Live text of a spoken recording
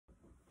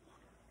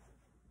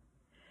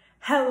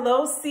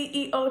Hello,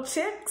 CEO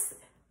chicks.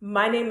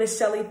 My name is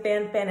Schellie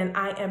Fanfan and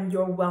I am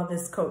your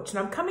wellness coach. And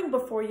I'm coming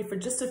before you for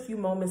just a few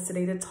moments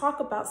today to talk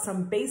about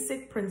some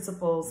basic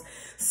principles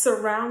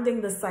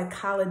surrounding the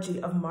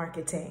psychology of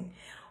marketing.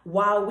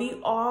 While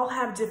we all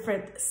have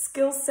different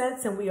skill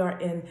sets and we are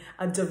in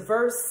a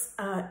diverse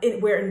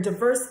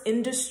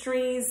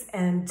industries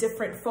and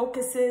different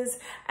focuses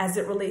as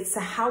it relates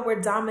to how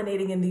we're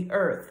dominating in the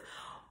earth,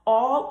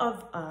 all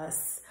of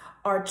us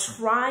are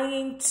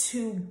trying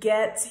to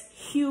get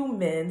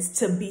humans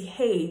to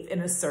behave in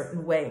a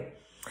certain way.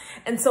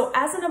 And so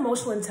as an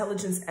emotional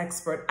intelligence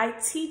expert, I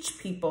teach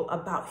people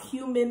about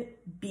human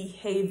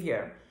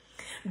behavior.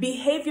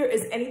 Behavior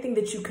is anything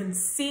that you can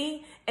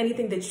see,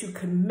 anything that you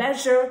can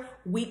measure.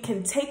 We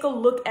can take a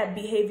look at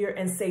behavior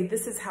and say,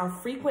 this is how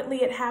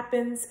frequently it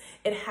happens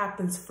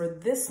for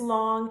this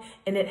long,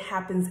 and it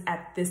happens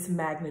at this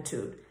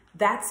magnitude.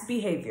 That's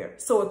behavior.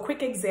 So a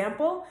quick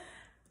example,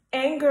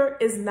 anger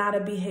is not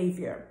a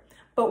behavior,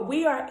 but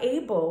we are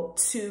able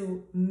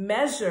to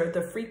measure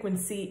the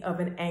frequency of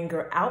an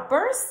anger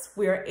outburst.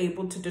 We are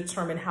able to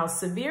determine how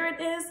severe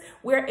it is.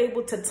 We're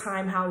able to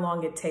time how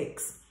long it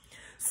takes.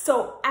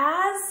 So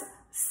as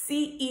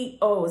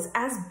CEOs,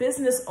 as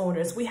business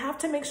owners, we have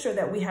to make sure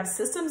that we have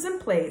systems in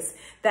place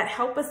that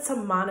help us to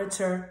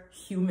monitor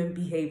human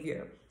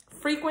behavior,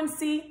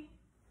 frequency,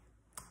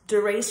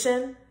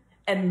 duration,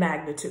 and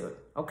magnitude,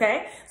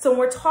 okay? So when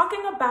we're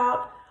talking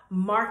about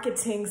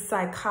marketing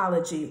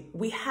psychology,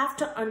 we have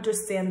to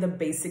understand the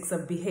basics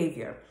of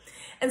behavior.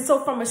 And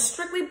so from a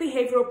strictly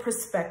behavioral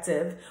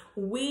perspective,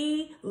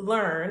 we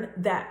learn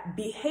that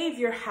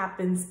behavior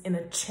happens in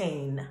a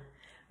chain,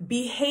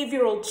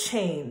 behavioral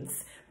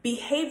chains.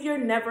 Behavior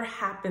never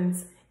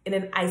happens in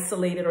an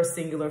isolated or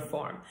singular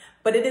form,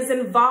 but it is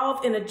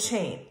involved in a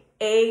chain,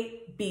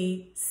 A,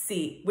 B,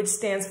 C, which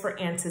stands for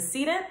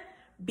antecedent,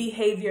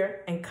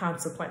 behavior, and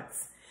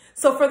consequence.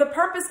 So for the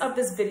purpose of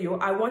this video,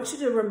 I want you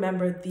to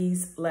remember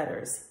these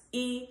letters,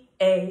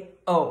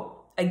 E-A-O.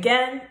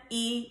 Again,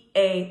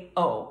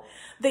 E-A-O.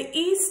 The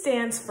E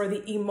stands for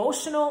the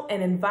emotional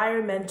and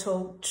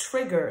environmental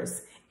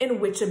triggers in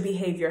which a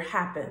behavior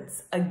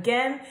happens.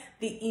 Again,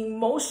 the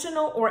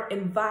emotional or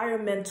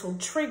environmental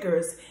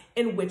triggers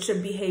in which a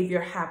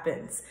behavior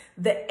happens.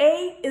 The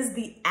A is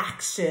the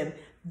action.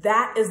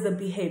 That is the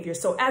behavior.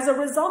 So as a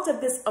result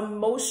of this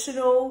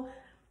emotional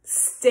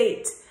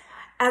state,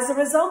 as a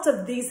result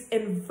of these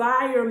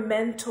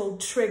environmental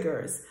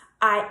triggers,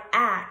 I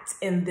act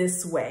in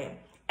this way.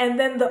 And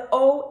then the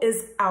O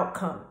is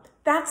outcome.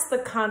 That's the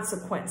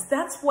consequence.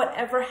 That's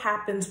whatever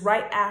happens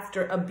right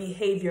after a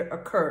behavior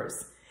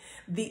occurs.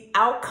 The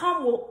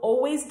outcome will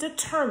always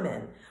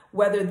determine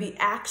whether the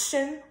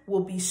action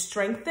will be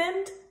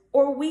strengthened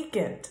or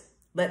weakened.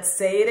 Let's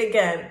say it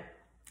again.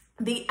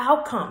 The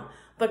outcome,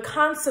 the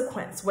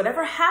consequence,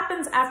 whatever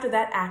happens after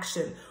that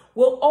action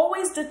will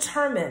always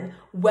determine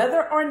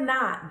whether or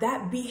not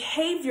that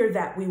behavior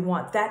that we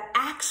want, that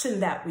action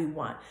that we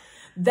want,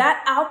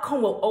 that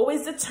outcome will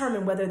always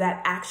determine whether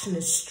that action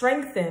is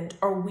strengthened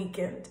or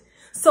weakened.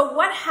 So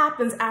what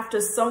happens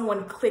after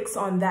someone clicks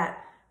on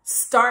that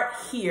start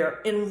here,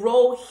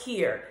 enroll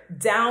here,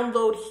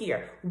 download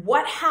here?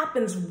 What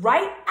happens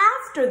right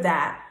after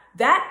that?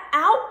 That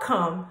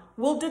outcome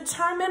will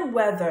determine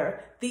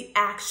whether the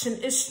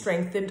action is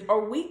strengthened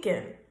or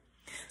weakened.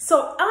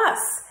 So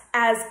us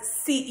as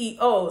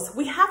CEOs,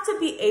 we have to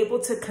be able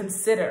to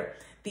consider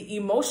the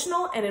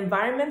emotional and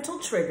environmental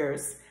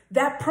triggers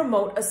that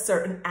promote a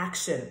certain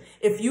action.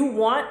 If you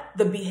want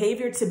the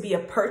behavior to be a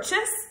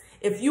purchase,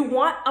 if you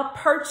want a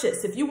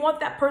purchase, if you want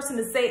that person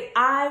to say,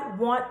 I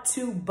want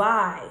to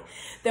buy,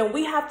 then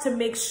we have to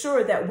make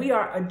sure that we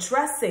are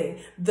addressing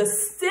the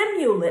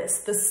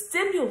stimulus, the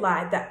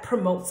stimuli that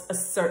promotes a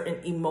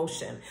certain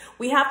emotion.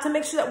 We have to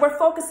make sure that we're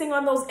focusing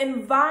on those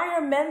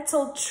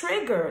environmental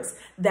triggers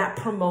that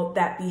promote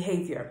that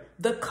behavior.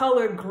 The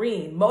color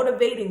green,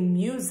 motivating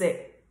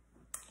music,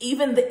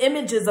 even the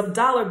images of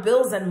dollar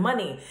bills and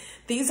money.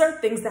 These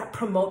are things that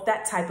promote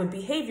that type of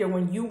behavior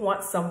when you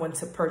want someone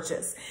to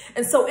purchase.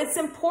 And so it's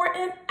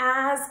important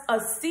as a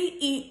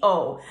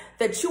CEO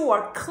that you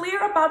are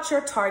clear about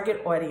your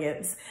target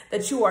audience,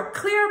 that you are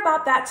clear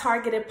about that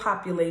targeted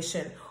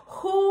population,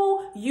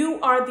 who you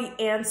are the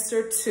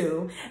answer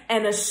to,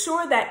 and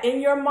assure that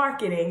in your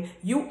marketing,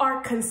 you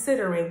are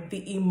considering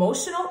the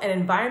emotional and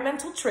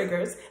environmental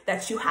triggers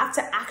that you have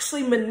to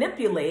actually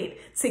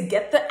manipulate to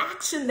get the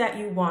action that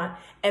you want,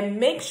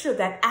 and make sure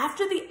that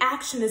after the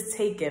action is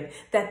taken,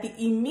 that the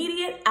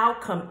immediate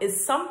outcome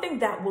is something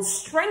that will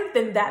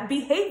strengthen that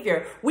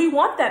behavior. We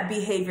want that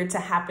behavior to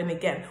happen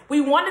again. We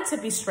want it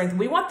to be strengthened.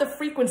 We want the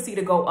frequency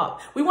to go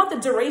up. We want the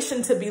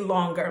duration to be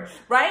longer,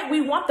 right?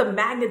 We want the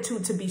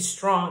magnitude to be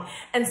strong.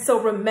 And so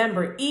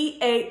remember,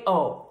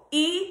 EAO,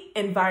 E,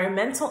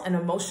 environmental and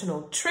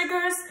emotional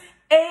triggers,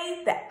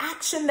 A, the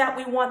action that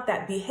we want,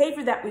 that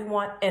behavior that we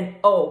want, and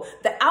O,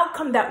 the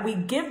outcome that we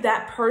give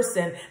that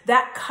person,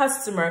 that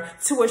customer,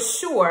 to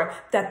assure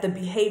that the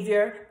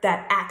behavior,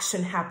 that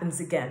action happens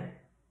again.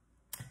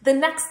 The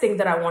next thing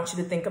that I want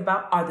you to think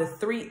about are the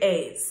 3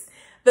 A's.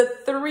 The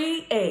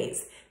 3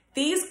 A's.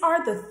 These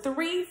are the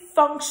 3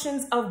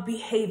 functions of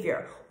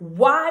behavior.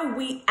 Why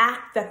we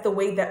act the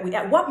way that we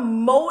act. What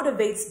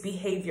motivates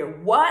behavior?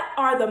 What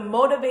are the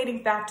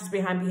motivating factors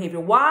behind behavior?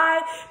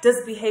 Why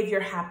does behavior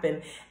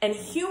happen? And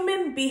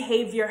human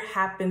behavior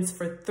happens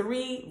for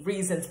 3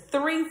 reasons,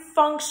 3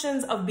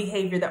 functions of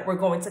behavior that we're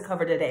going to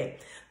cover today.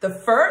 The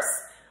first,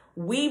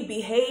 we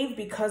behave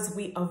because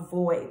we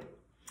avoid.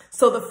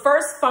 So the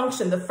first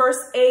function, the first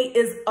A,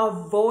 is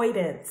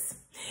avoidance.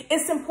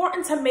 It's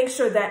important to make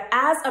sure that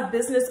as a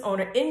business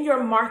owner in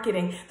your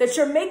marketing, that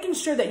you're making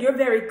sure that you're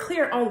very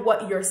clear on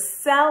what you're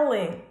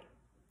selling.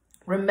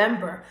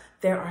 Remember,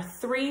 there are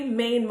 3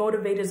 main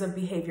motivators of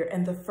behavior,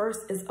 and the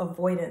first is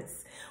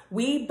avoidance.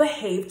 We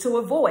behave to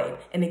avoid.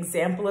 An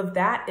example of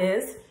that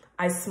is,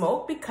 I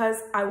smoke because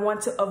I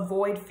want to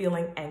avoid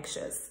feeling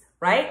anxious,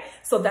 right?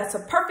 So that's a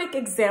perfect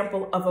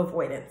example of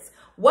avoidance.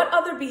 What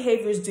other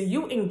behaviors do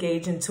you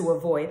engage in to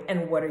avoid,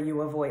 and what are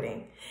you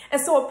avoiding?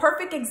 And so a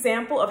perfect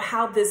example of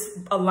how this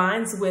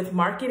aligns with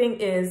marketing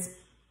is,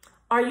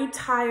 are you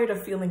tired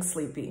of feeling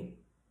sleepy?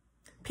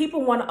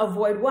 People want to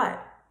avoid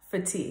what?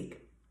 Fatigue.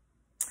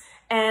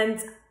 And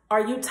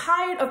are you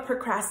tired of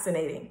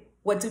procrastinating?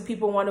 What do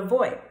people want to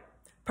avoid?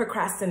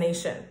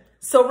 Procrastination.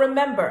 So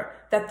remember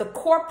that the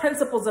core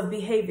principles of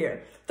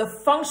behavior, the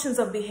functions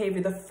of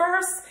behavior, the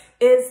first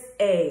is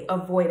A,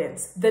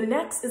 avoidance. The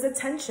next is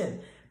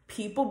attention.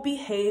 People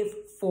behave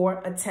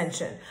for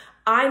attention.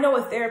 I know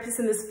a therapist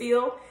in this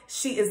field.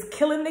 She is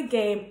killing the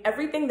game.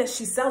 Everything that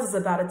she sells is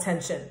about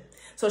attention.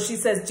 So she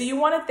says, do you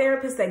want a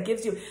therapist that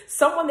gives you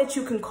someone that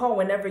you can call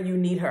whenever you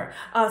need her?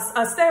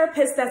 A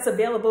therapist that's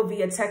available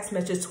via text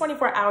message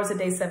 24 hours a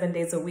day, 7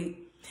 days a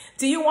week.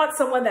 Do you want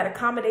someone that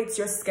accommodates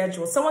your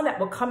schedule? Someone that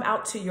will come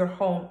out to your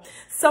home?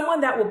 Someone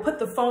that will put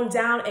the phone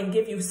down and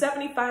give you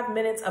 75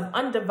 minutes of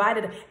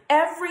undivided.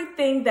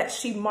 Everything that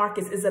she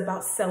markets is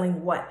about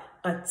selling what?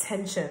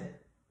 Attention.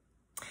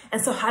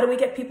 And so how do we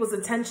get people's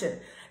attention?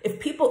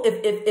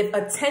 If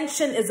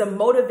attention is a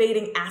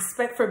motivating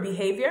aspect for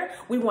behavior,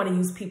 we want to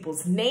use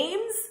people's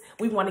names.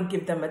 We want to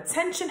give them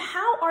attention.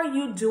 How are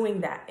you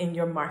doing that in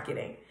your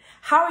marketing?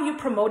 How are you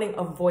promoting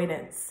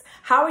avoidance?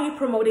 How are you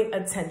promoting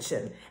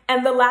attention?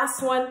 And the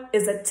last one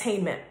is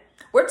attainment.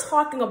 We're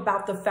talking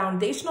about the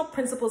foundational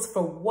principles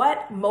for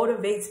what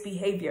motivates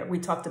behavior. We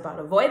talked about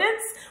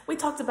avoidance, we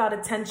talked about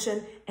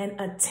attention and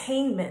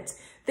attainment.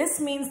 This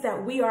means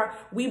that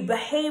we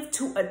behave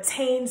to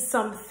attain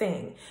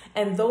something,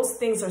 and those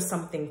things are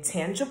something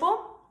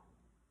tangible.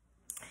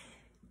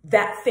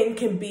 That thing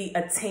can be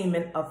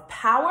attainment of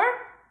power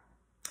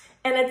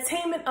and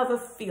attainment of a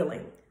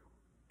feeling,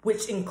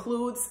 which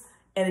includes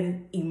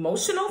an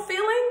emotional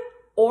feeling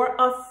or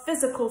a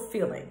physical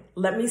feeling.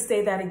 Let me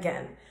say that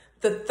again.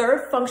 The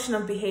third function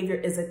of behavior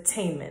is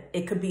attainment.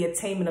 It could be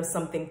attainment of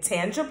something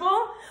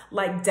tangible,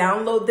 like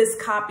download this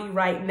copy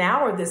right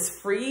now or this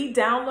free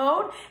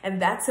download. And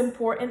that's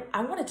important.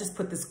 I want to just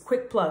put this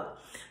quick plug.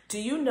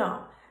 Do you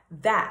know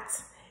that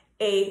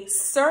a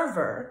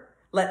server,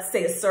 let's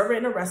say a server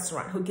in a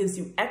restaurant who gives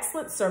you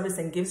excellent service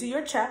and gives you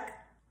your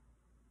check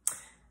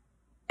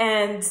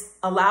and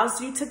allows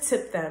you to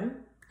tip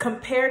them,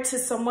 compared to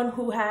someone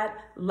who had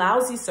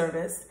lousy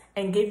service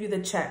and gave you the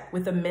check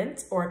with a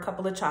mint or a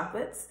couple of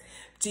chocolates?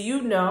 Do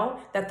you know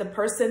that the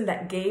person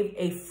that gave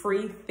a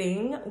free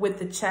thing with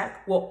the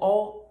check will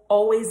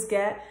always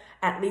get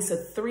at least a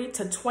 3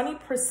 to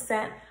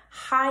 20%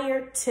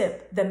 higher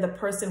tip than the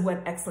person who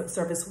had excellent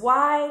service?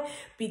 Why?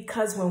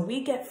 Because when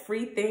we get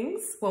free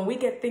things, when we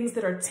get things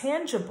that are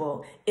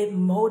tangible, it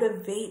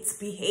motivates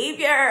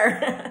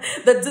behavior.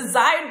 The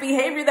desired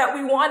behavior that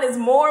we want is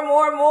more,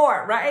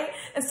 right?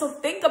 And so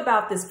think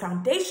about this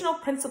foundational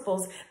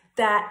principles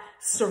that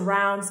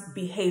surrounds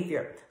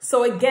behavior.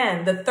 So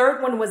again, the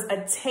third one was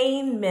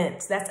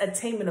attainment. That's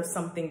attainment of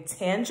something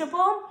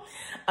tangible,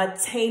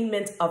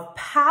 attainment of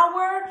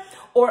power,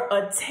 or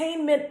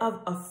attainment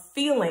of a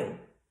feeling,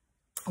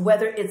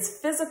 whether it's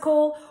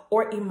physical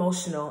or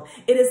emotional.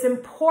 It is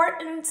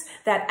important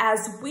that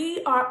as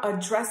we are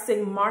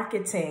addressing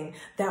marketing,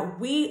 that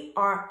we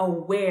are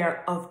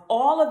aware of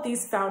all of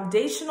these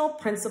foundational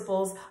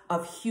principles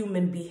of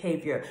human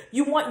behavior.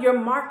 You want your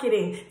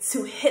marketing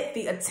to hit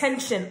the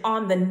attention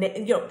on the,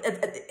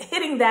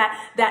 hitting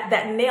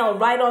that nail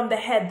right on the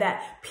head,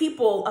 that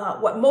people,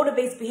 what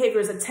motivates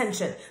behavior is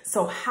attention.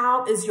 So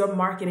how is your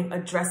marketing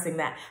addressing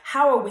that?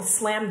 How are we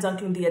slam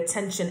dunking the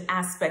attention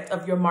aspect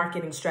of your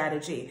marketing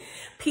strategy?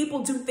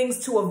 People do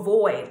things to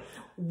avoid.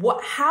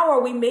 How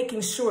are we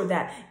making sure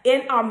that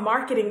in our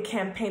marketing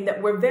campaign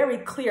that we're very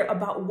clear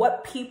about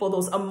what people,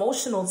 those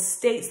emotional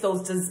states,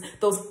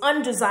 those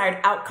undesired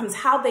outcomes,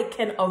 how they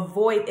can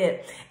avoid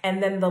it?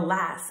 And then the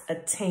last,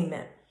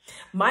 attainment.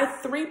 My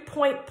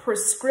 3-point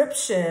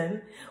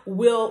prescription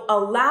will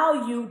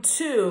allow you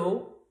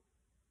to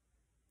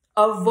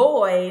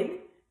avoid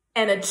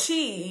and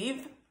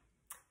achieve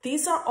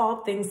These are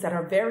all things that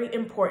are very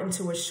important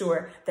to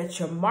assure that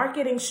your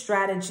marketing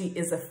strategy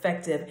is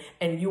effective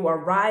and you are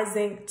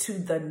rising to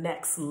the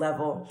next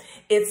level.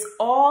 It's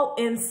all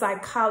in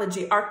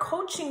psychology. Our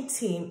coaching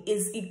team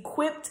is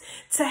equipped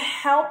to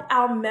help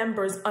our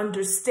members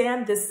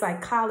understand this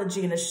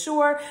psychology and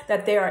assure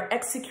that they are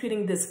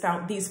executing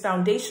these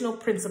foundational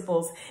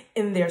principles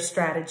in their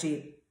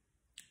strategy.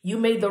 You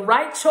made the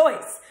right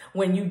choice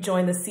when you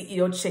join the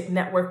CEO Chick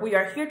Network. We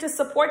are here to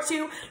support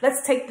you.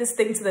 Let's take this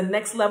thing to the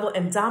next level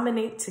and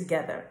dominate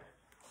together.